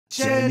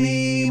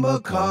Jenny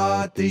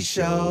McCarthy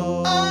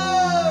Show.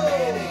 Oh,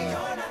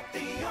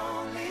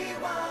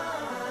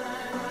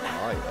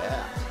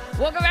 yeah.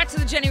 Welcome back to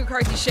the Jenny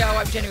McCarthy Show.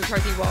 I'm Jenny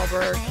McCarthy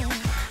Wahlberg.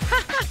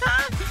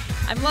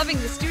 I'm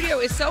loving the studio.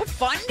 Is so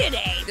fun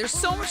today. There's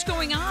so much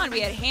going on. We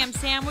had a ham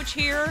sandwich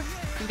here.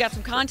 We've got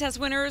some contest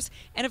winners.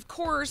 And, of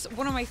course,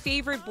 one of my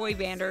favorite boy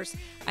banders.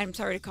 I'm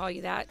sorry to call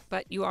you that,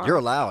 but you are. You're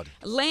allowed.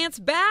 Lance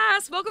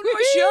Bass. Welcome to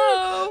our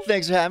show.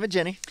 Thanks for having me,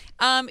 Jenny.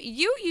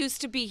 You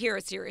used to be here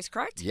at Sirius,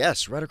 correct?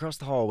 Yes, right across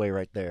the hallway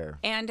right there.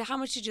 And how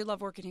much did you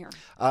love working here?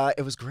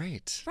 It was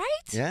great. Right?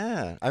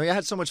 Yeah. I mean, I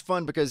had so much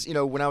fun because, you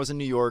know, when I was in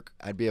New York,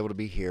 I'd be able to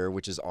be here,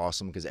 which is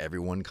awesome because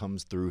everyone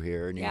comes through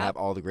here and you have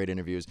all the great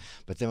interviews.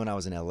 But then when I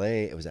was in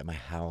LA, it was at my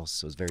house,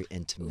 so it was very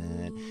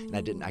intimate. Ooh.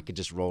 And I could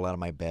just roll out of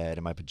my bed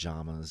in my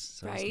pajamas.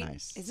 So right. It was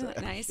nice. Isn't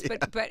it nice? Yeah.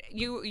 But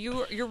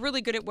you're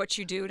really good at what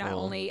you do, not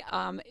only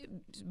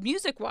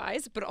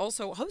music-wise, but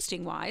also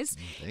hosting-wise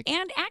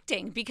and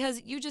acting,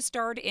 because you just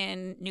starred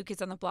in New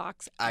Kids on the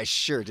Block's. I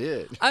sure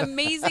did.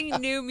 Amazing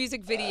new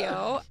music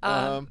video.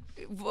 Tell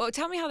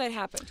me how that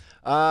happened.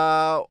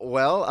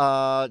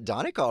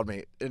 Donnie called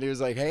me and he was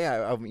like, "Hey,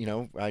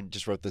 I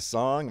just wrote this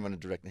song. I'm going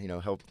to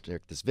help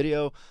direct this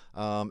video,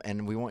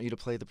 and we want you to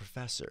play the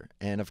professor."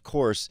 And of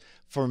course,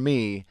 for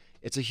me,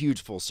 it's a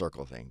huge full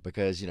circle thing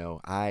because, you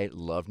know, I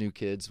loved New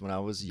Kids when I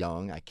was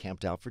young. I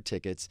camped out for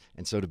tickets.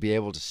 And so to be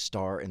able to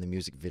star in the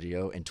music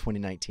video in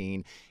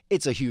 2019,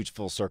 it's a huge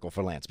full circle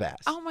for Lance Bass.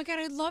 Oh, my God.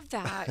 I love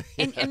that.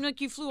 And like,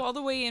 you flew all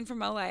the way in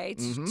from L.A.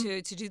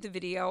 to do the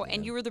video,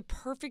 and you were the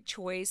perfect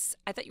choice.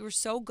 I thought you were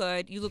so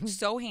good. You looked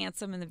so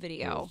handsome in the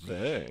video. Well,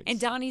 thanks. And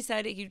Donnie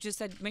said, you just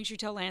said, make sure you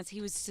tell Lance he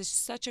was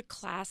just such a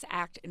class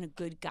act and a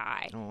good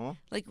guy. Aww.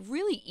 Like,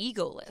 really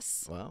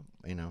egoless. Well,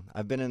 you know,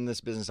 I've been in this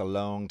business a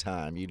long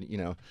time. You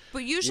know.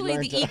 But usually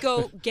the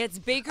ego gets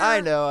bigger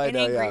and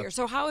angrier. Yeah.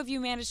 So how have you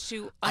managed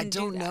to undo I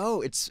don't that?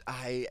 know.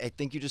 I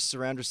think you just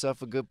surround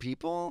yourself with good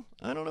people.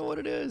 I don't know what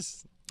it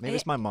is. Maybe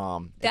it's my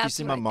mom. If you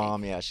see my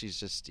mom, she's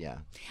just,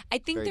 I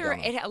think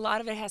a lot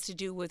of it has to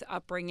do with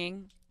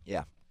upbringing.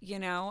 Yeah. You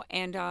know,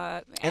 and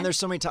there's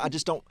so many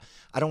times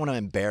I don't want to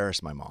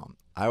embarrass my mom.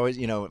 I always,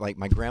 like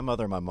my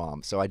grandmother and my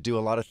mom. So I do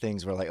a lot of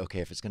things where, like, okay,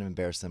 if it's going to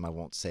embarrass them, I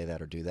won't say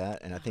that or do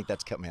that. And I think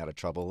that's kept me out of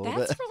trouble a little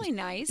bit. That's really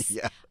nice.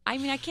 Yeah. I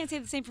mean, I can't say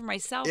the same for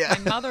myself. Yeah.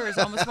 My mother has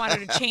almost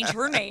wanted to change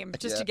her name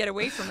just to get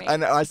away from me.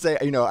 And I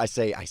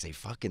say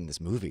fuck in this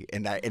movie.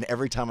 And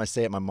every time I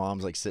say it, my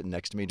mom's like sitting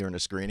next to me during a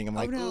screening. I'm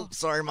like, no.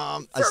 Sorry,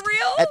 Mom. For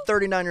real? At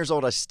 39 years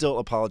old, I still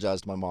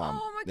apologize to my mom.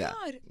 Oh, my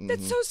God. Mm-hmm.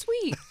 That's so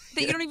sweet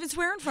that you don't even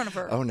swear in front of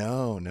her. Oh,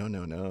 no.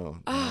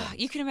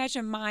 You can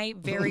imagine my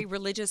very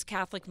religious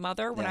Catholic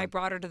mother when I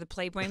brought her to the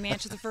Playboy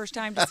Mansion the first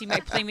time to see my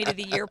Playmate of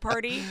the Year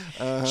party.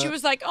 She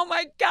was like, "Oh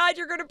my God,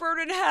 you're going to burn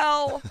in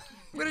hell.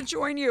 I'm going to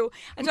join you."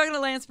 I'm talking to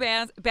Lance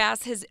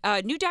Bass. His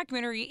new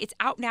documentary, it's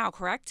out now,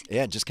 correct?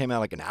 Yeah, it just came out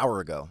like an hour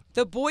ago.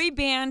 The Boy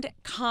Band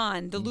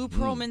Con, the Lou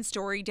Pearlman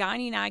Story.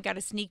 Donnie and I got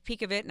a sneak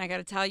peek of it, and I got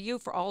to tell you,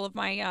 for all of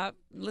my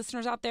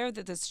listeners out there,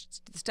 that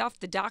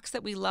the docs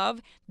that we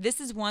love, this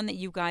is one that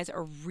you guys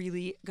are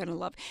really going to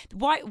love.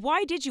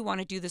 Why did you want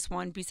to do this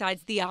one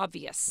besides the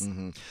obvious?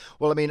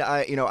 Well, I mean,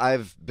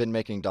 I've been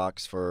making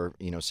docs for,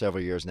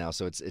 several years now,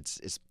 so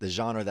it's the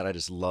genre that I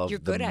just love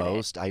the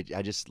most. I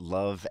just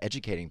love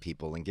educating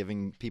people and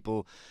giving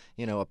people,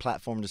 a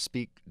platform to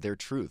speak their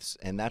truths.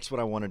 And that's what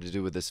I wanted to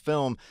do with this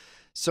film.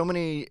 So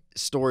many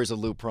stories of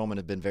Lou Pearlman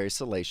have been very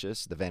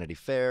salacious. The Vanity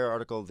Fair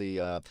article,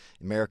 the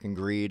American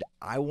Greed.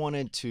 I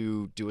wanted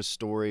to do a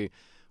story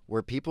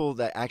where people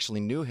that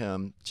actually knew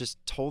him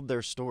just told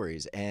their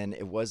stories, and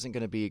it wasn't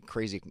going to be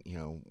crazy,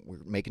 we're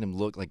making him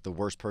look like the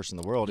worst person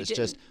in the world. It's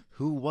just,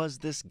 who was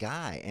this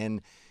guy?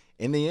 And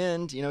in the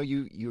end,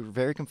 you're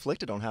very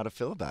conflicted on how to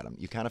feel about him.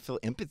 You kind of feel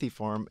empathy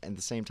for him, and at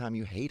the same time,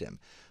 you hate him.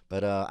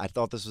 But I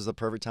thought this was the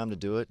perfect time to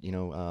do it.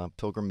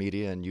 Pilgrim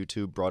Media and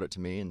YouTube brought it to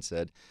me and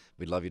said,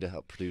 "We'd love you to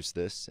help produce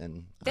this."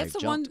 And that's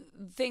the one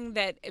thing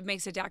that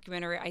makes a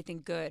documentary, I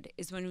think, good,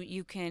 is when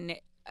you can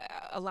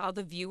allow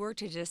the viewer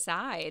to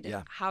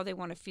decide how they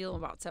want to feel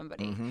about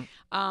somebody.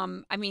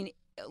 I mean,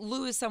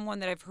 Lou is someone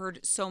that I've heard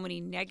so many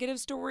negative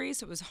stories,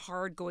 so it was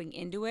hard going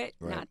into it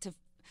not to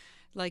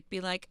be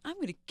like, I'm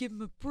going to give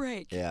him a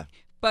break. Yeah.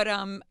 But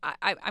I'm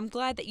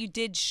glad that you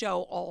did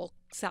show all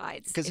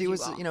sides. Because he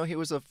was, he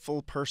was a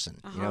full person.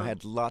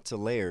 Had lots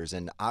of layers,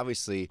 and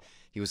obviously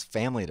he was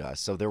family to us.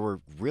 So there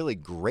were really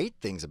great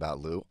things about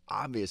Lou.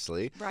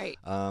 Obviously, right.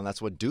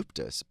 That's what duped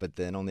us. But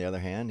then on the other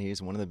hand,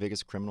 he's one of the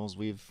biggest criminals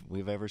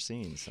we've ever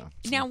seen. So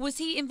now, was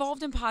he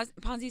involved in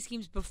Ponzi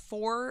schemes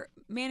before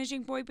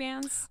managing boy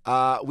bands?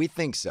 We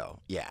think so.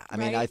 Yeah. I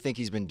mean, I think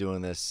he's been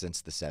doing this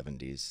since the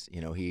 70s.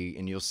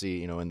 And you'll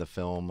see, in the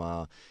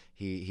film.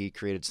 He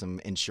created some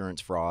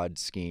insurance fraud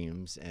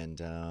schemes, and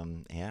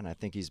I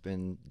think he's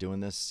been doing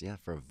this,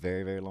 for a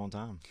very, very long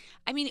time.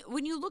 I mean,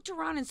 when you looked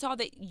around and saw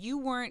that you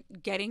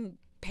weren't getting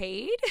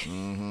paid,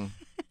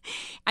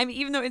 I mean,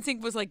 even though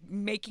NSYNC was like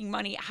making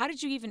money, how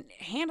did you even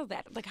handle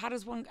that? Like, how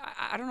does one?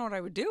 I don't know what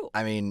I would do.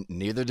 I mean,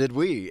 neither did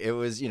we. It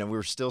was, we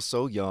were still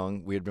so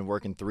young. We had been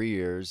working 3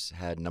 years,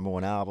 had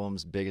 #1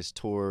 albums, biggest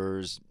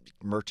tours,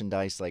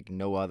 merchandise like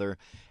no other,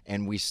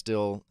 and we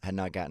still had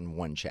not gotten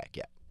one check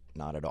yet,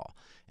 not at all.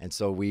 And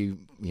so we,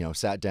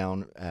 sat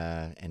down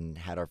and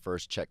had our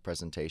first check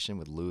presentation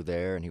with Lou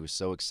there, and he was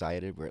so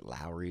excited. We're at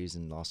Lowry's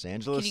in Los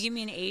Angeles. Can you give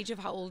me an age of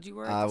how old you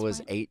were? I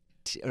was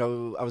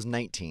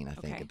 19, I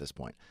think, at this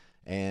point.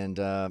 And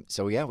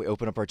so, we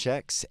opened up our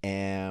checks,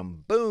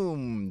 and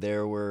boom,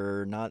 there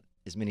were not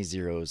as many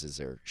zeros as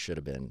there should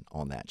have been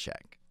on that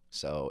check.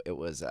 So it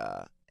was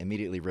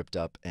immediately ripped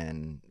up,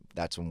 and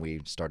that's when we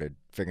started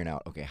figuring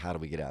out, okay, how do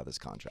we get out of this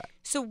contract?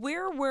 So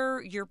where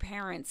were your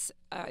parents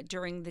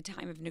during the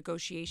time of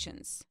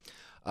negotiations?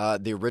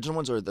 The original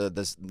ones, or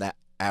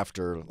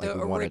after? Like the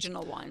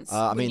original ones.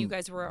 I mean, you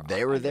guys were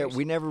they were there.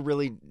 We never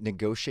really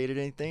negotiated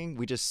anything.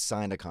 We just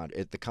signed a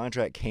contract. The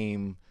contract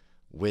came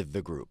with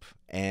the group,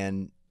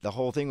 and the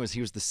whole thing was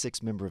he was the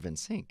 6th member of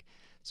NSYNC.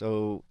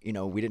 So,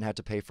 we didn't have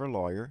to pay for a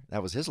lawyer.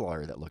 That was his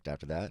lawyer that looked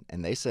after that,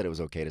 and they said it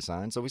was okay to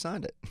sign, so we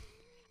signed it.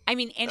 I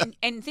mean,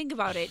 and think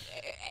about it.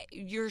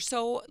 You're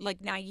so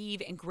like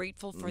naive and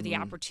grateful for the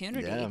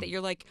opportunity that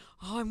you're like,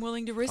 oh, I'm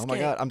willing to risk it. Oh my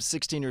God, I'm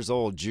 16 years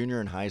old,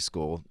 junior in high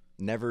school.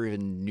 Never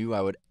even knew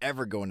I would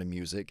ever go into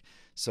music.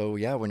 So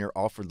yeah, when you're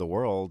offered the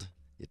world,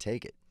 you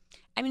take it.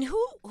 I mean,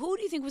 who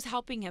do you think was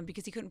helping him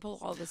because he couldn't pull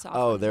all this off?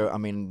 Oh, I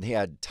mean, he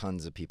had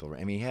tons of people.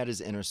 I mean, he had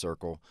his inner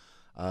circle.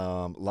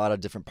 A lot of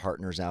different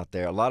partners out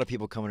there. A lot of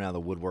people coming out of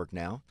the woodwork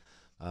now.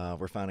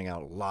 We're finding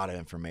out a lot of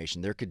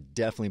information. There could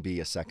definitely be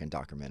a second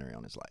documentary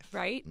on his life.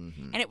 Right?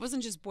 Mm-hmm. And it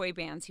wasn't just boy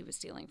bands he was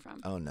stealing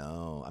from. Oh,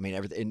 no. I mean,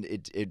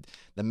 everything.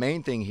 The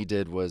main thing he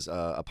did was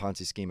a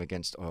Ponzi scheme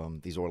against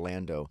these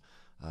Orlando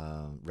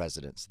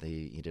residents.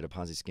 He did a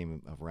Ponzi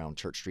scheme around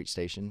Church Street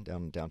Station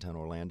downtown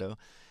Orlando,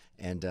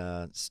 and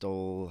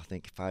stole, I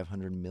think,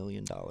 $500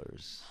 million. Oh,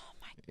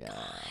 my God.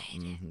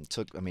 Mm-hmm.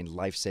 Took,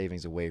 life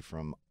savings away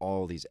from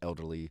all these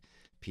elderly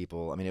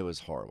people. I mean, it was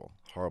horrible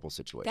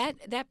situation.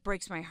 That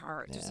breaks my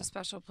heart. Yeah. There's a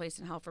special place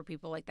in hell for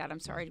people like that. I'm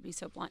sorry to be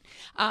so blunt.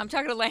 I'm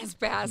talking to Lance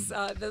Bass.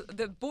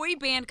 The Boy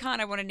Band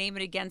Con, I want to name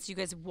it again so you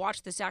guys have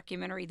watched this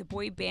documentary, The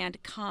Boy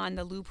Band Con,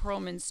 the Lou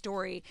Pearlman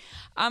Story.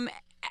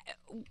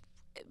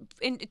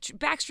 In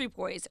Backstreet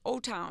Boys,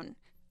 O-Town,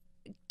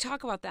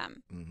 talk about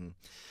them. Mm-hmm.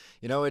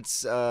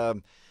 It's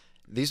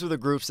these were the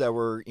groups that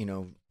were,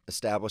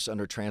 established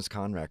under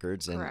Transcon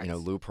Records and, Correct.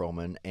 Lou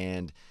Pearlman.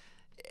 And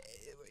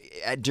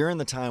during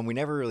the time, we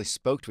never really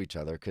spoke to each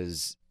other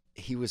because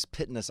he was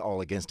pitting us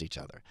all against each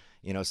other.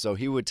 So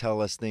he would tell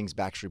us things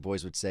Backstreet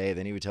Boys would say,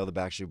 then he would tell the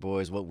Backstreet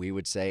Boys what we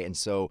would say. And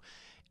so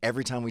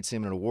every time we'd see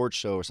him at an award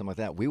show or something like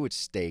that, we would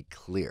stay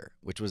clear,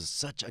 which was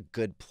such a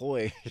good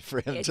ploy for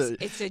him It's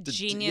a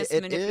genius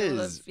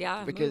manipulative,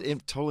 because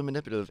it's totally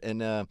manipulative.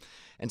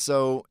 And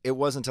so it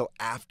wasn't until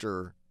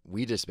after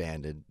we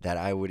disbanded that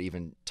I would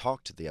even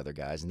talk to the other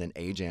guys, and then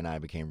AJ and I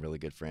became really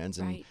good friends,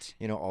 and right.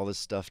 All this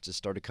stuff just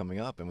started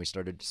coming up, and we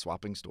started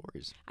swapping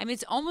stories. I mean,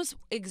 it's almost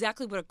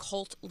exactly what a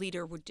cult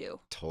leader would do.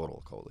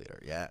 Total cult leader,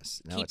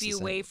 yes. No, keep you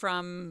away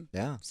from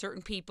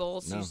certain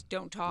people, so you just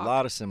don't talk. A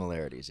lot of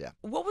similarities, yeah.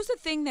 What was the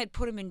thing that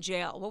put him in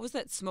jail? What was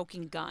that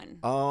smoking gun?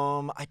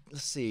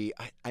 Let's see.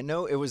 I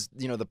know it was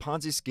the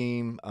Ponzi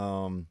scheme.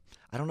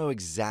 I don't know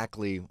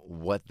exactly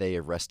what they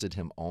arrested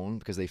him on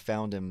because they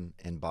found him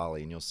in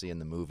Bali, and you'll see in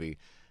the movie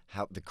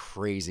how the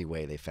crazy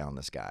way they found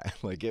this guy.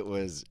 Like it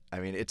was,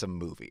 it's a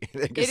movie.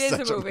 It is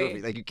such a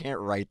movie. Like you can't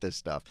write this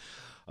stuff.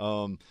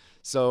 It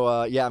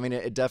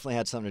definitely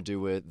had something to do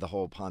with the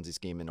whole Ponzi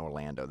scheme in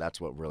Orlando. That's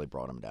what really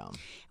brought him down.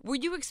 Were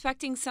you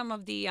expecting some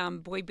of the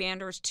boy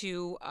banders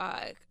to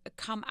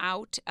come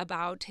out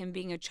about him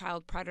being a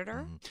child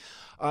predator?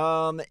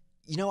 Mm-hmm.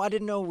 I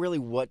didn't know really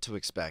what to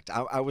expect.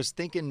 I was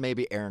thinking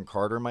maybe Aaron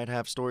Carter might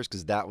have stories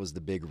because that was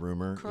the big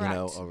rumor,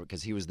 Correct.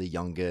 Because he was the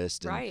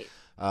youngest. And, right.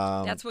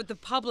 That's what the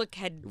public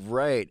had.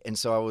 Right. And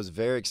so I was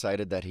very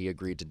excited that he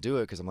agreed to do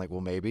it because I'm like, well,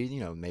 maybe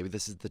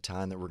this is the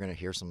time that we're going to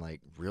hear some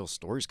like real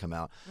stories come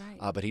out.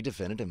 Right. But he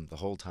defended him the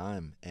whole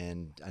time.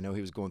 And I know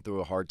he was going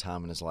through a hard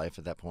time in his life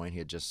at that point. He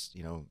had just,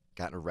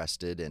 gotten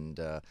arrested. And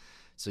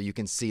so you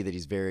can see that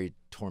he's very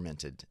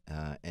tormented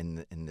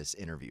in this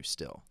interview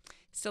still.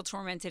 Still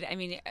tormented. I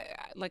mean,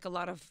 like a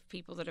lot of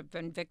people that have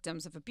been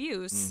victims of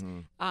abuse,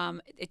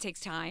 it takes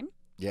time.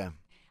 Yeah.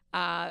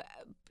 How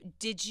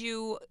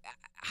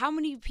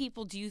many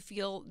people do you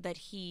feel that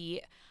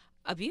he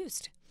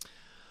abused?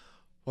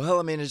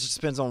 Well, it just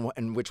depends on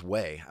in which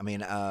way.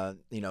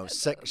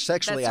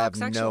 Sexually, I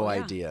have no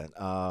idea.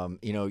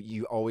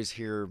 You always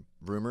hear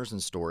rumors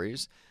and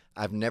stories.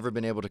 I've never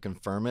been able to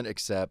confirm it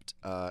except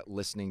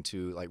listening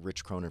to like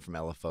Rich Cronin from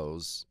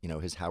LFO's,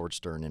 his Howard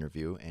Stern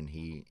interview, and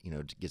he,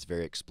 gets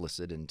very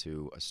explicit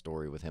into a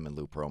story with him and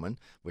Lou Pearlman,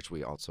 which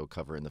we also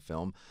cover in the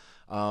film.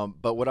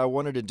 But what I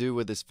wanted to do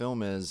with this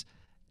film is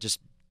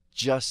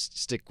just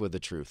stick with the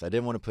truth. I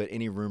didn't want to put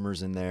any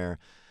rumors in there,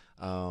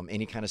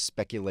 any kind of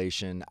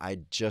speculation. I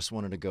just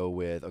wanted to go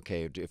with,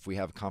 okay, if we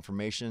have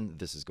confirmation,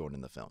 this is going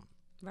in the film.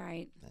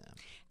 Right.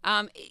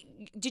 Yeah.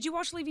 Did you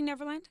watch Leaving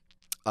Neverland?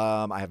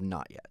 I have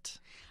not yet.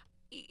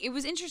 It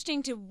was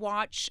interesting to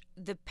watch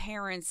the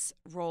parents'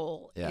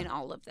 role in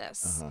all of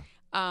this.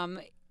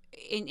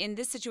 In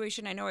this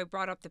situation, I know I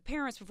brought up the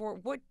parents before.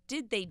 What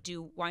did they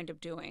wind up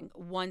doing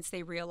once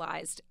they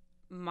realized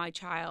my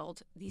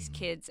child, these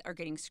kids are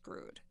getting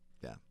screwed?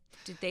 Yeah.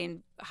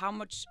 How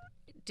much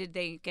did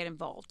they get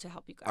involved to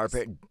help you guys?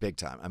 Big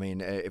time. I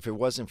mean, if it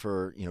wasn't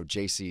for,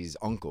 JC's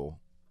uncle,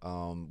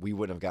 we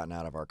wouldn't have gotten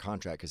out of our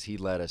contract because he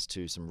led us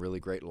to some really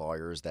great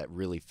lawyers that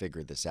really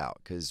figured this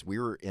out because we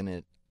were in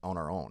it on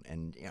our own,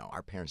 and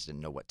our parents didn't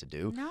know what to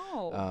do.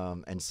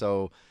 No. And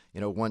so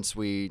once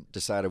we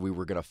decided we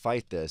were going to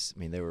fight this, I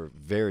mean, they were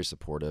very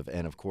supportive.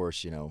 And of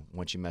course,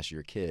 once you mess with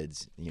your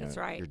kids, That's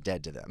right. you're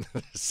dead to them.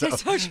 That's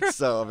so true.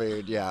 So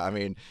I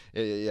mean,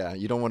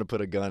 you don't want to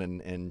put a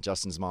gun in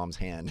Justin's mom's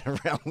hand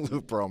around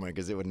Lou Pearlman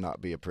because it would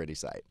not be a pretty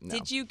sight. No.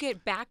 Did you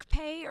get back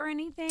pay or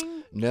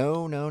anything?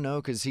 No,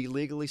 because he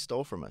legally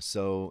stole from us.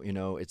 So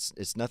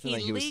it's nothing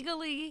like he was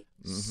legally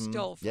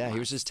stole from us. Yeah, he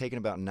was just taking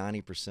about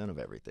 90% of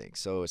everything.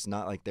 So it's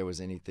not like there was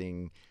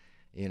anything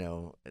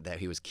that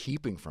he was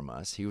keeping from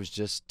us. He was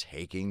just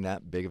taking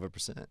that big of a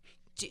percent.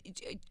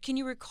 Can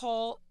you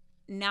recall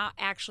not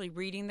actually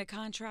reading the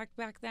contract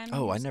back then?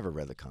 Oh, I never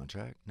read the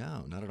contract.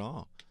 No, not at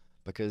all.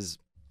 Because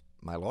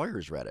my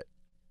lawyers read it.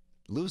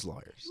 Lou's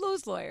lawyers.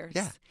 Lou's lawyers.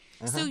 Yeah.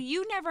 So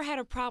you never had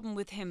a problem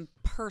with him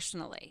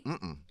personally?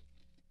 Mm-mm.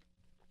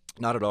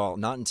 Not at all.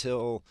 Not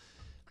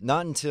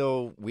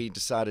until we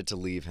decided to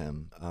leave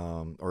him,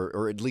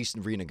 or at least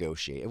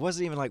renegotiate. It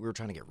wasn't even like we were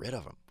trying to get rid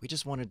of him. We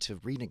just wanted to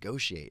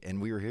renegotiate.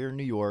 And we were here in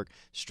New York.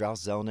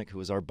 Strauss Zelnick, who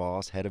was our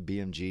boss, head of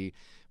BMG,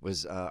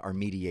 was our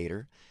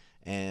mediator.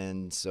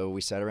 And so we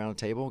sat around a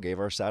table, gave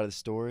our side of the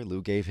story.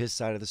 Lou gave his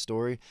side of the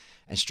story.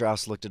 And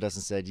Strauss looked at us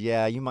and said,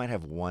 yeah, you might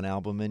have one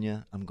album in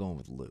you. I'm going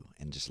with Lou.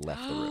 And just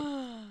left the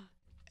room.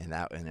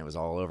 And it was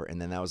all over.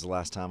 And then that was the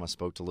last time I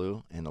spoke to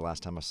Lou and the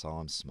last time I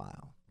saw him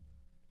smile.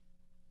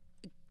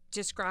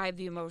 Describe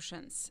the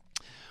emotions.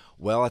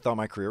 Well, I thought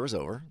my career was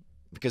over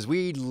because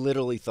we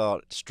literally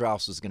thought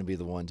Strauss was going to be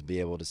the one to be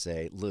able to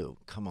say, Lou,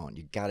 come on,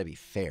 you got to be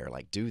fair.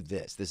 Like, do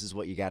this. This is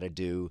what you got to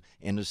do.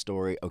 End of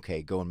story.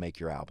 Okay, go and make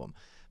your album.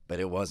 But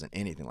it wasn't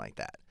anything like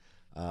that.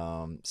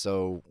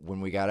 So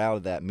when we got out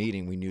of that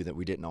meeting, we knew that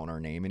we didn't own our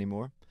name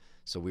anymore.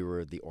 So we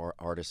were the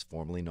artist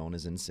formerly known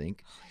as NSYNC.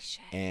 Holy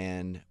shit.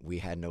 And we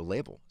had no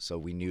label. So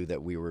we knew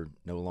that we were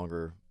no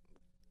longer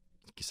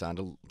signed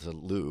to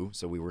Lou,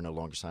 so we were no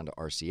longer signed to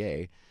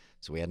RCA,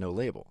 so we had no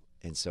label.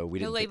 And so we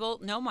didn't. No label,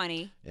 no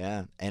money.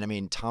 Yeah. And I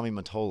mean, Tommy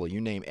Mottola, you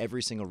name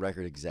every single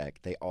record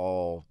exec, they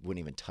all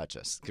wouldn't even touch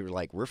us. They were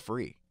like, we're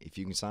free. If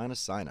you can sign us,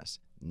 sign us.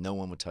 No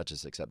one would touch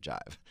us except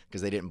Jive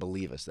because they didn't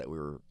believe us that we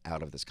were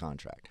out of this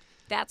contract.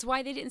 That's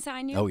why they didn't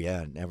sign you? Oh,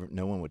 yeah.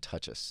 No one would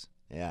touch us.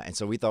 Yeah. And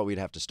so we thought we'd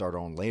have to start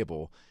our own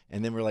label.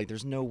 And then we're like,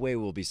 there's no way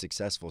we'll be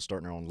successful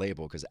starting our own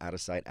label because out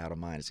of sight, out of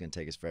mind, it's going to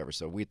take us forever.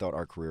 So we thought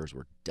our careers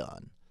were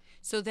done.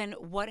 So then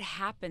what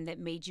happened that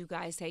made you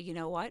guys say, you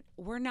know what,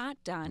 we're not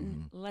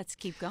done. Let's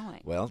keep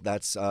going? Well,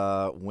 that's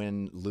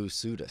when Lou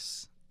sued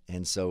us.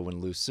 And so when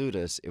Lou sued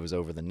us, it was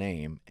over the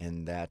name.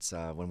 And that's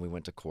when we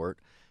went to court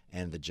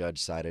and the judge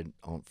sided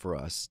for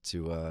us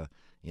to,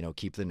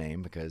 keep the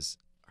name because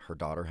her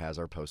daughter has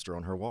our poster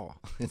on her wall.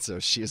 And so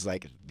she was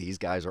like, these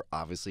guys are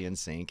obviously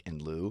NSYNC,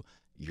 and Lou,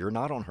 you're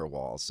not on her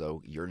wall,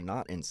 so you're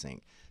not NSYNC.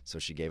 So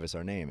she gave us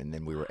our name, and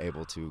then we were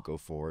able to go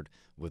forward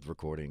with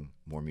recording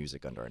more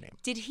music under our name.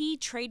 Did he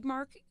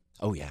trademark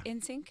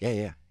NSYNC?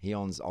 Yeah. He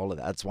owns all of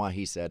that. That's why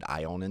he said,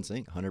 I own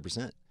NSYNC,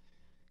 100%.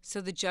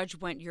 So the judge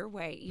went your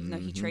way, even though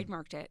he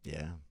trademarked it.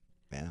 Yeah.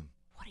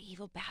 What an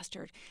evil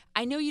bastard.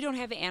 I know you don't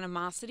have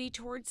animosity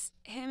towards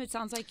him. It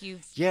sounds like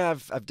you've... Yeah,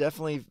 I've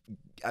definitely...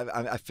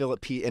 I feel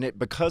at peace. And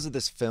because of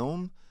this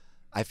film,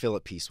 I feel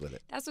at peace with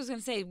it. That's what I was going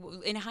to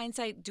say. In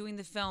hindsight, doing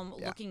the film,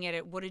 looking at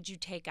it, what did you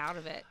take out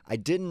of it? I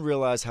didn't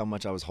realize how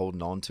much I was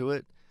holding on to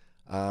it.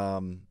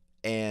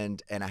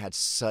 And I had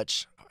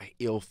such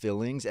ill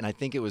feelings. And I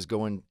think it was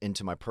going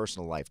into my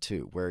personal life,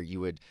 too, where you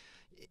would,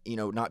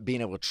 not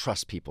being able to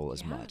trust people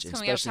as much,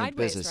 especially in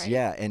business. Right?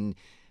 Yeah. And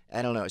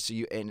I don't know. So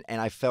and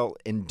I felt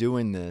in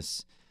doing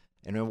this,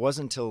 and it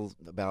wasn't until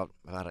about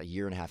a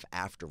year and a half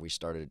after we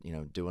started,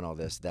 doing all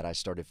this that I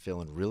started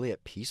feeling really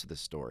at peace with the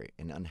story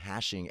and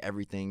unhashing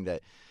everything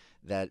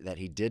that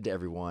he did to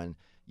everyone.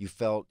 You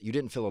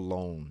didn't feel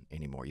alone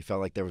anymore. You felt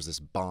like there was this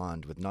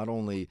bond with not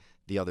only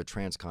the other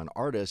Transcon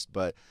artists,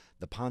 but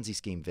the Ponzi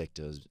scheme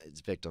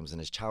victims and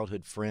his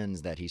childhood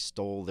friends that he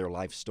stole their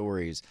life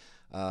stories.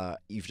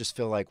 You just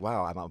feel like,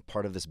 wow, I'm a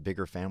part of this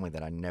bigger family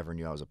that I never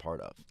knew I was a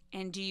part of.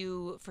 And do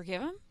you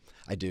forgive him?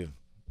 I do.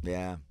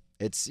 Yeah.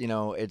 It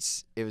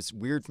was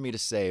weird for me to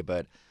say,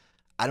 but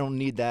I don't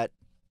need that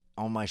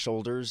on my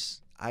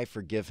shoulders. I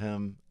forgive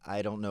him.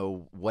 I don't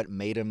know what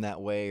made him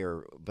that way,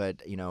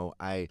 but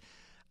I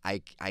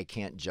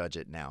can't judge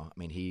it now. I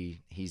mean,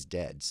 he's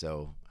dead,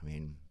 so I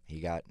mean, he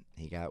got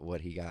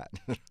what he got.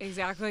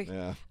 Exactly.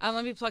 Yeah.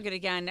 Let me plug it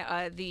again.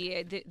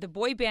 The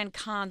boy band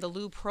Con, the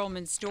Lou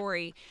Pearlman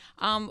Story.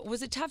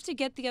 Was it tough to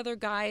get the other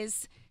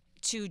guys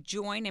to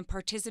join and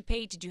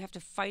participate? Did you have to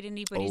fight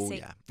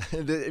anybody? Yeah.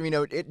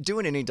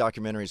 Doing any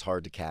documentary is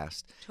hard to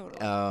cast.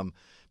 Totally.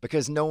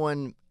 Because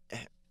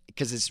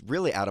it's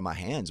really out of my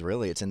hands,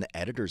 really. It's in the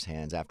editor's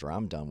hands after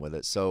I'm done with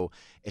it. So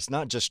it's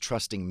not just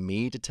trusting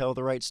me to tell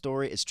the right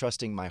story. It's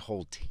trusting my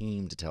whole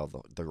team to tell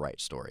the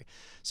right story.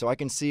 So I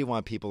can see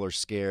why people are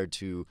scared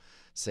to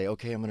say,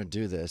 okay, I'm going to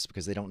do this,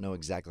 because they don't know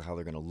exactly how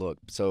they're going to look.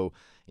 So,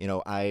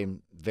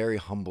 I'm very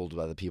humbled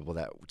by the people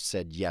that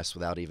said yes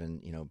without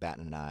even,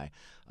 batting an eye.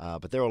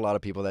 But there were a lot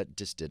of people that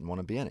just didn't want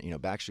to be in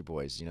it. Backstreet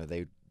Boys,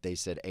 they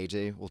said,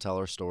 AJ will tell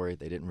our story.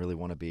 They didn't really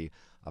want to be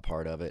a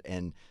part of it.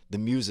 And the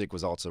music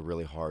was also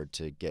really hard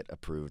to get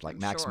approved. Like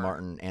Max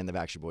Martin and the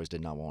Backstreet Boys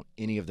did not want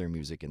any of their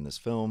music in this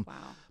film. Wow.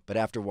 But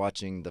after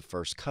watching the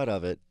first cut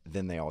of it,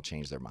 then they all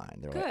changed their mind.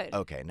 They're Good. like,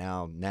 okay,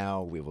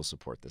 now we will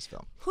support this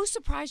film. Who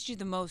surprised you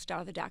the most out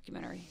of the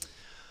documentary?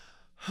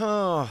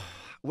 Well,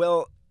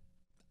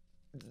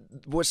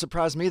 what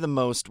surprised me the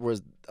most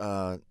was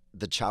the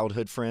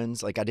childhood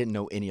friends. Like, I didn't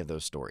know any of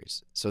those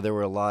stories. So there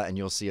were a lot, and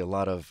you'll see a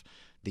lot of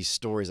these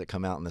stories that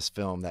come out in this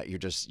film that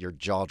your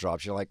jaw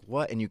drops. You're like,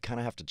 what? And you kind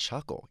of have to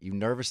chuckle. You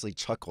nervously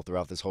chuckle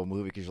throughout this whole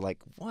movie because you're like,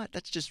 what?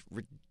 That's just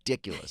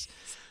ridiculous.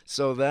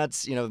 So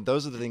that's,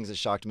 those are the things that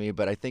shocked me.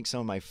 But I think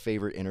some of my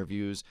favorite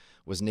interviews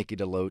was Nikki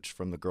DeLoach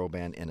from the girl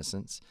band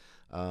NSYNC,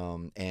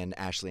 and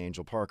Ashley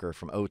Angel Parker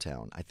from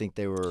O-Town. I think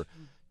they were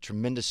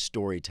tremendous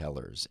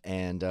storytellers.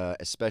 And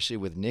especially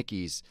with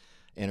Nikki's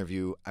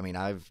interview, I mean,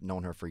 I've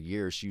known her for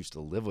years. She used to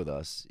live with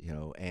us,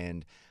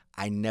 and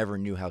I never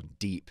knew how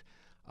deep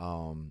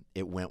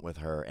it went with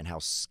her and how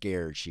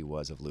scared she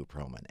was of Lou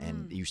Pearlman.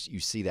 And you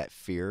see that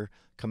fear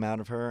come out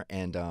of her,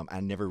 and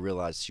I never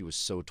realized she was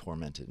so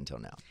tormented until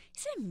now.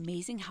 Isn't it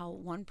amazing how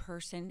one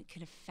person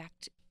can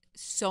affect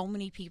so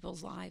many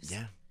people's lives?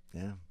 Yeah.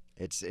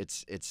 It's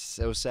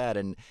so sad,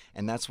 and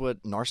that's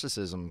what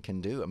narcissism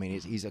can do. I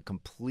mean, he's a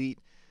complete...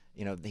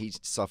 he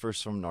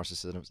suffers from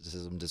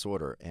narcissism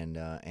disorder and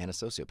a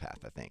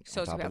sociopath, I think.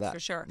 Sociopath, for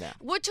sure. Yeah.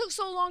 What took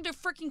so long to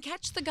freaking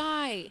catch the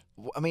guy?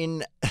 I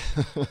mean,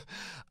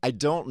 I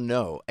don't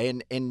know.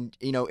 And in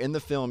the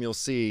film, you'll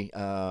see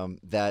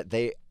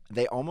that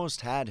they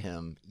almost had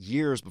him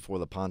years before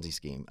the Ponzi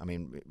scheme,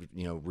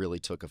 really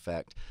took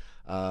effect.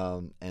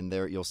 And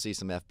there you'll see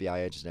some FBI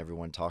agents and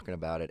everyone talking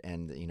about it.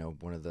 And,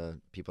 one of the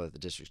people at the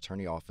district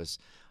attorney office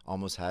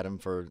almost had him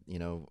for,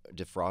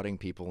 defrauding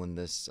people in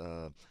this...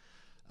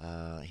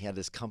 he had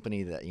this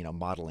company that,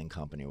 modeling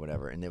company or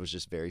whatever, and it was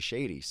just very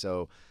shady.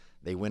 So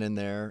they went in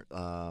there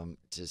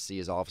to see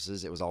his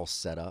offices. It was all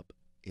set up,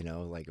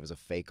 like it was a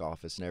fake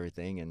office and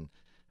everything.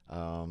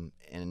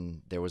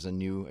 And there was a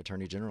new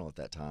attorney general at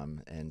that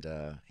time. And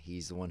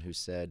he's the one who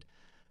said,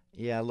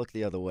 yeah, look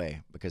the other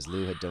way, because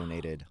Lou had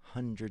donated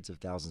hundreds of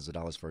thousands of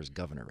dollars for his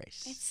governor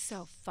race. It's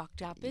so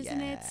fucked up, isn't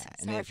it?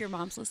 Sorry if your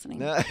mom's listening.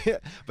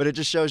 But it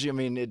just shows you,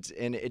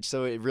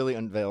 so it really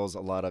unveils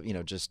a lot of,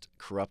 just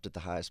corrupt at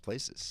the highest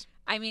places.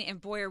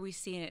 And boy, are we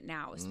seeing it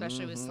now,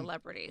 especially with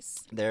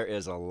celebrities. There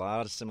is a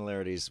lot of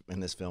similarities in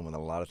this film with a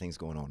lot of things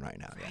going on right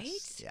now. Right?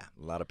 Yes. Yeah,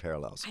 a lot of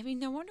parallels.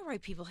 No wonder why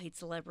people hate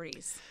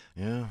celebrities.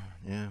 Yeah.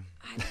 Yeah.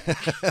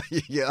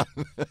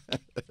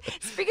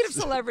 Speaking of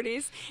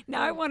celebrities,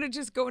 now I want to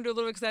just go into a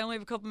little bit because I only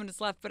have a couple minutes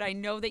left, but I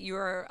know that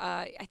you're,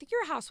 I think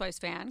you're a Housewives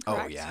fan,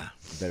 correct? Oh, yeah.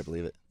 You better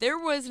believe it. There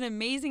was an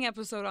amazing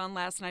episode on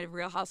last night of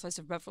Real Housewives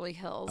of Beverly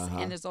Hills,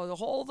 and there's the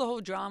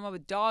whole drama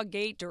with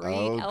Doggate,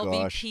 Dorit,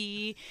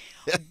 LVP.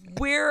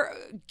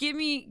 Give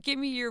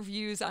me your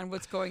views on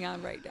what's going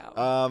on right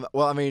now.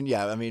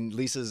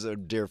 Lisa's a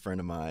dear friend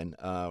of mine.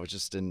 I was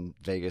just in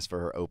Vegas for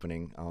her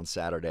opening on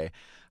Saturday.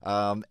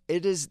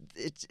 It's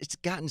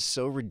gotten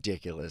so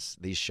ridiculous,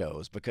 these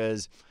shows,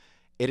 because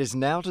it is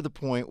now to the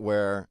point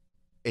where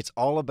it's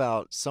all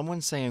about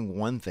someone saying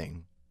one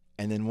thing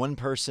and then one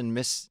person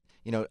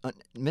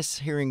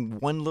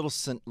mishearing one little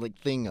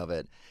thing of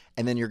it,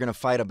 and then you're going to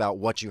fight about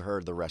what you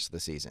heard the rest of the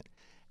season.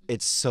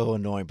 It's so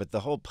annoying. But the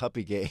whole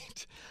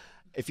Puppygate,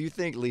 if you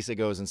think Lisa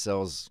goes and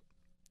sells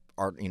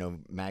art,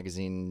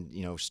 magazine,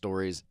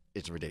 stories,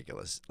 it's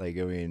ridiculous.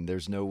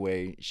 There's no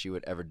way she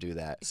would ever do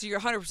that. So you're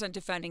 100%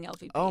 defending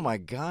LVP. Oh my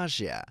gosh,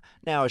 yeah.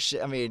 Now, she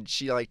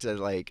liked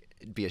to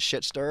be a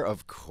shit stir,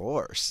 of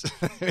course.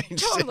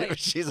 Totally.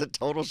 She's a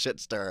total shit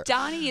stir.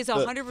 Donnie is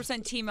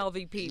 100% team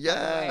LVP.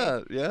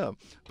 Yeah, yeah.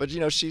 But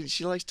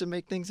she likes to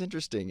make things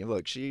interesting. And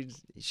look, she's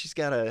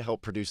got to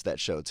help produce that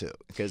show too,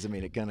 because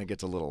it kind of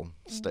gets a little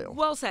stale.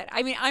 Well said.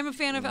 I'm a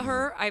fan of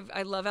her.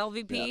 I love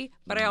LVP,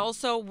 but I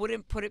also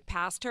wouldn't put it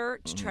past her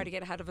to try to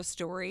get ahead of a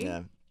story.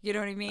 Yeah. You know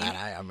what I mean?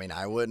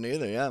 I wouldn't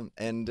either, yeah.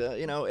 And,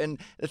 and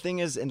the thing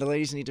is, and the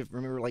ladies need to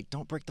remember,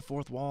 don't break the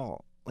fourth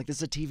wall. This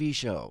is a TV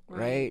show,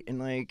 right? And,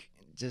 don't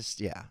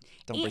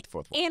break the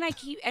fourth wall. And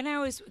I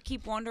always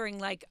keep wondering,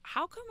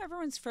 how come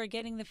everyone's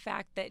forgetting the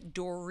fact that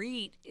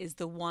Dorit is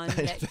the one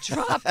that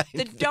dropped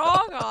the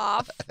dog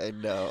off? I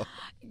know.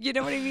 You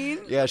know what I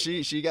mean? Yeah,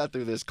 she got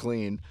through this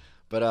clean.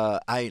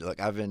 But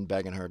I've been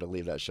begging her to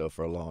leave that show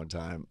for a long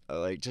time.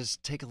 Like,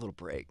 just take a little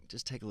break.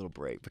 Just take a little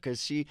break,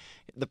 because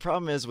the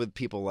problem is with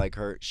people like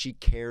her, she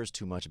cares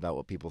too much about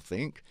what people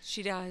think.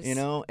 She does. You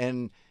know,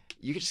 and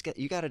you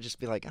got to just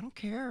be like, I don't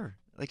care.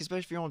 Like, especially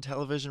if you're on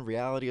television,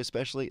 reality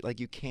especially, like,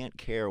 you can't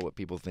care what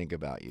people think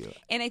about you.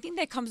 And I think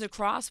that comes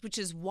across, which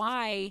is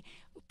why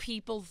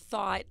people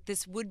thought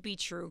this would be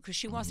true, because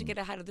she wants to get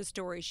ahead of the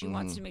story. She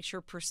wants to make sure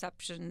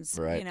perceptions,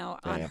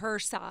 on her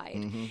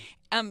side.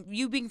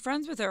 You being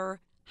friends with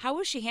her, how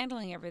is she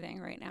handling everything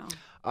right now?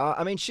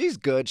 I mean, she's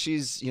good.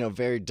 She's,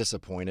 very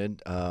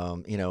disappointed,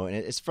 and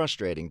it's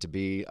frustrating to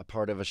be a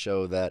part of a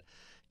show that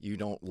you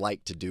don't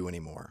like to do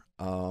anymore.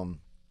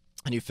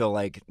 And you feel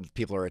like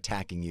people are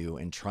attacking you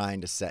and trying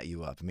to set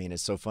you up. I mean,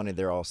 it's so funny.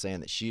 They're all saying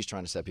that she's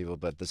trying to set people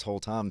up, but this whole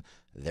time,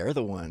 they're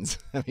the ones.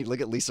 I mean,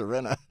 look at Lisa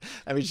Rinna.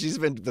 I mean, she's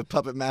been the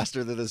puppet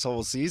master this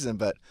whole season,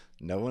 but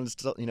no one's,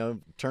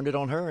 turned it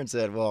on her and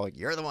said, well,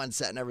 you're the one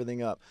setting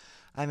everything up.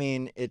 I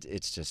mean,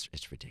 it's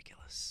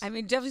ridiculous. I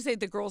mean, definitely say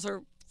the girls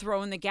are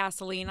throwing the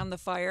gasoline on the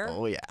fire.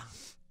 Oh, yeah.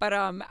 But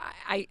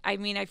I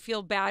mean, I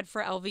feel bad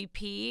for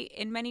LVP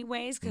in many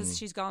ways, because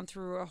she's gone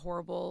through a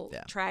horrible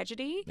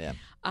tragedy. Yeah.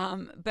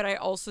 But I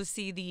also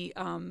see the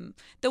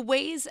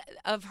ways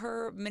of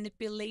her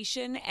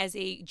manipulation as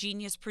a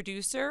genius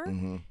producer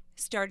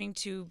starting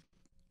to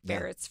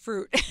bear its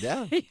fruit.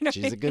 Yeah,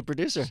 she's a good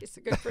producer. She's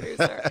a good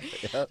producer.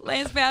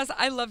 Lance Bass,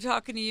 I love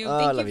talking to you.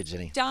 Thank you. I love you,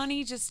 Jenny.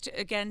 Donnie just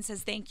again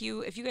says thank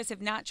you. If you guys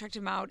have not checked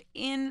him out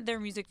in their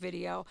music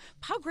video,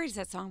 how great is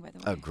that song, by the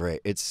way? Oh,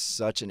 great. It's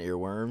such an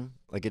earworm.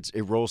 Like, it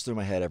rolls through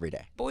my head every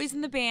day. Boys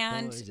in the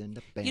Band. Boys in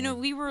the Band.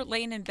 We were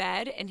laying in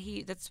bed, and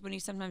that's when he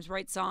sometimes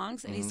writes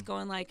songs, and he's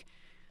going like,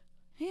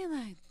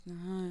 and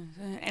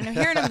I'm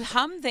hearing him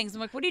hum things.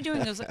 I'm like, what are you doing?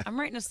 He goes, I'm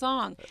writing a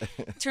song.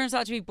 It turns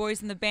out to be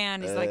Boys in the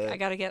Band. He's like, I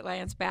got to get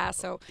Lance Bass.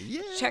 So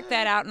check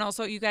that out. And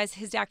also, you guys,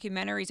 his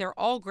documentaries are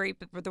all great,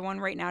 but for the one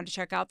right now to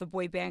check out, The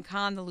Boy Band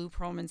Con, The Lou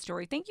Pearlman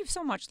Story. Thank you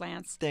so much,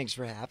 Lance. Thanks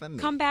for having me.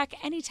 Come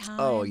back anytime.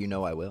 Oh,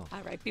 I will.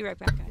 All right, be right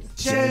back, guys.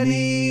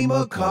 Jenny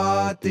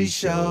McCarthy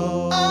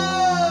Show.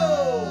 Oh!